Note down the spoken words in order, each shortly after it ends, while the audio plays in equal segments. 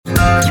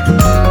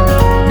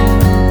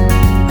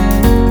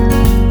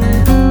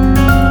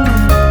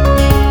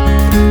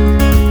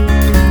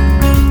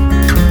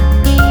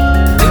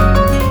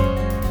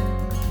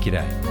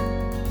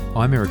G'day,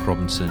 I'm Eric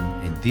Robinson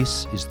and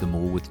this is the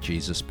More with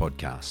Jesus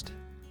podcast.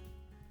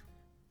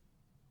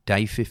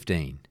 Day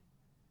 15,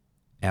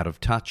 Out of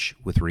Touch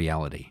with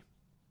Reality.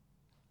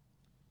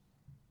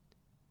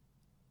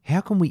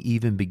 How can we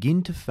even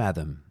begin to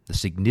fathom the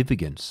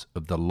significance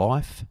of the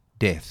life,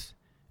 death,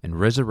 and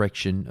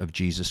resurrection of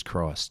Jesus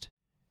Christ?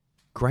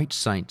 Great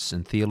saints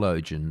and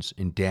theologians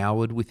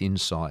endowed with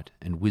insight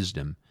and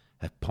wisdom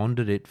have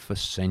pondered it for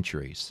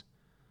centuries.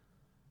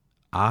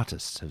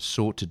 Artists have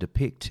sought to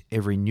depict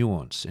every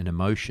nuance and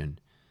emotion,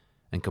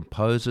 and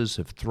composers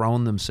have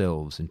thrown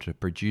themselves into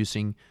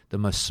producing the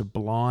most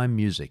sublime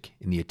music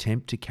in the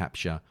attempt to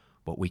capture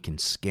what we can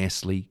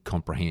scarcely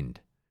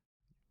comprehend.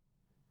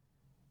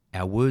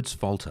 Our words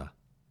falter,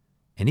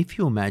 and if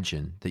you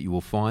imagine that you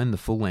will find the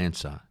full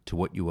answer to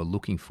what you are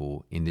looking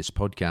for in this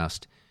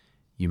podcast,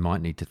 you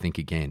might need to think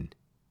again.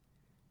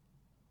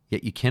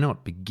 Yet you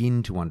cannot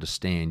begin to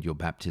understand your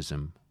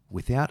baptism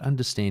without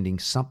understanding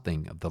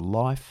something of the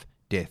life,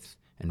 death,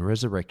 and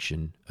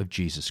resurrection of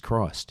Jesus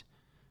Christ.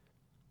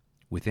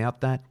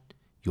 Without that,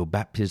 your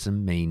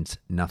baptism means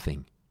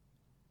nothing.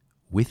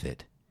 With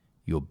it,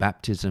 your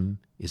baptism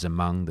is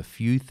among the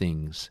few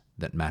things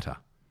that matter.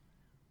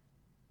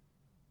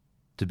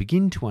 To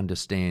begin to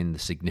understand the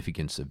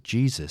significance of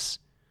Jesus,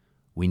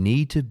 we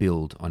need to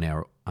build on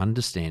our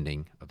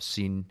understanding of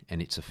sin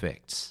and its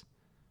effects.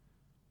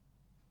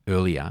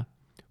 Earlier,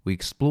 we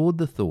explored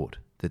the thought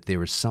that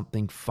there is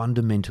something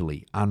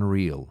fundamentally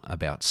unreal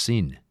about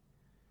sin.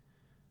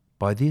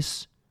 By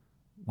this,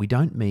 we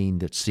don't mean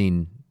that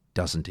sin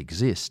doesn't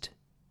exist.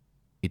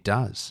 It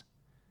does.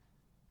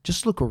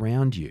 Just look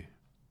around you.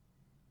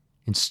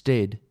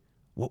 Instead,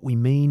 what we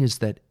mean is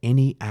that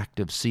any act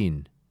of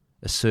sin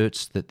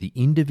asserts that the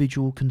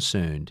individual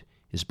concerned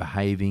is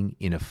behaving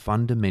in a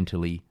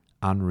fundamentally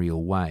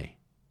unreal way.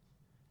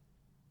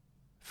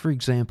 For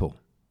example,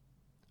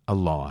 a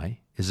lie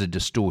is a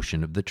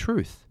distortion of the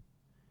truth.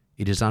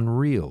 It is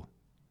unreal.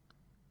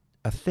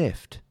 A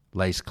theft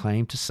lays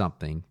claim to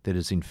something that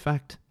is in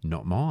fact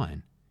not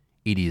mine.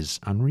 It is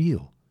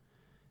unreal.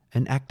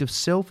 An act of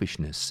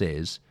selfishness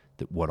says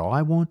that what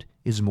I want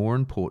is more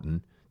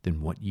important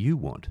than what you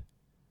want.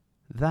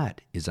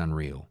 That is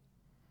unreal.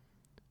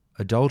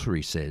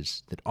 Adultery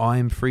says that I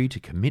am free to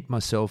commit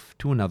myself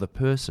to another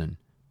person,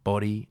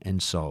 body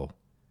and soul.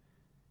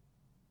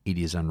 It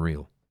is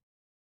unreal.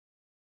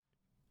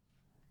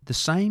 The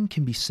same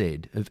can be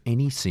said of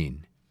any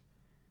sin.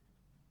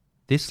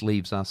 This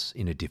leaves us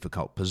in a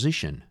difficult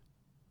position,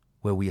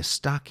 where we are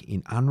stuck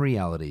in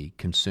unreality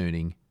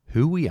concerning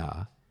who we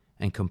are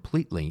and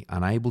completely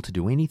unable to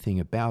do anything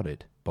about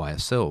it by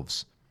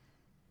ourselves.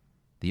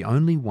 The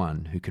only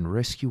one who can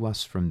rescue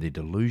us from the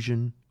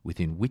delusion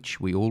within which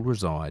we all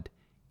reside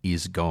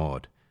is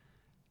God,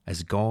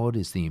 as God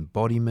is the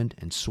embodiment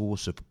and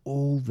source of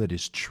all that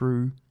is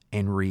true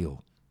and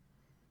real.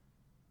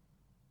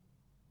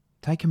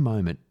 Take a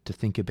moment to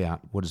think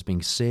about what is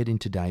being said in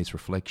today's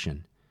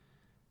reflection.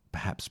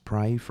 Perhaps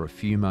pray for a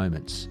few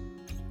moments.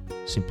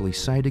 Simply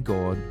say to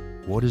God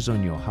what is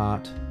on your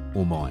heart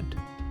or mind.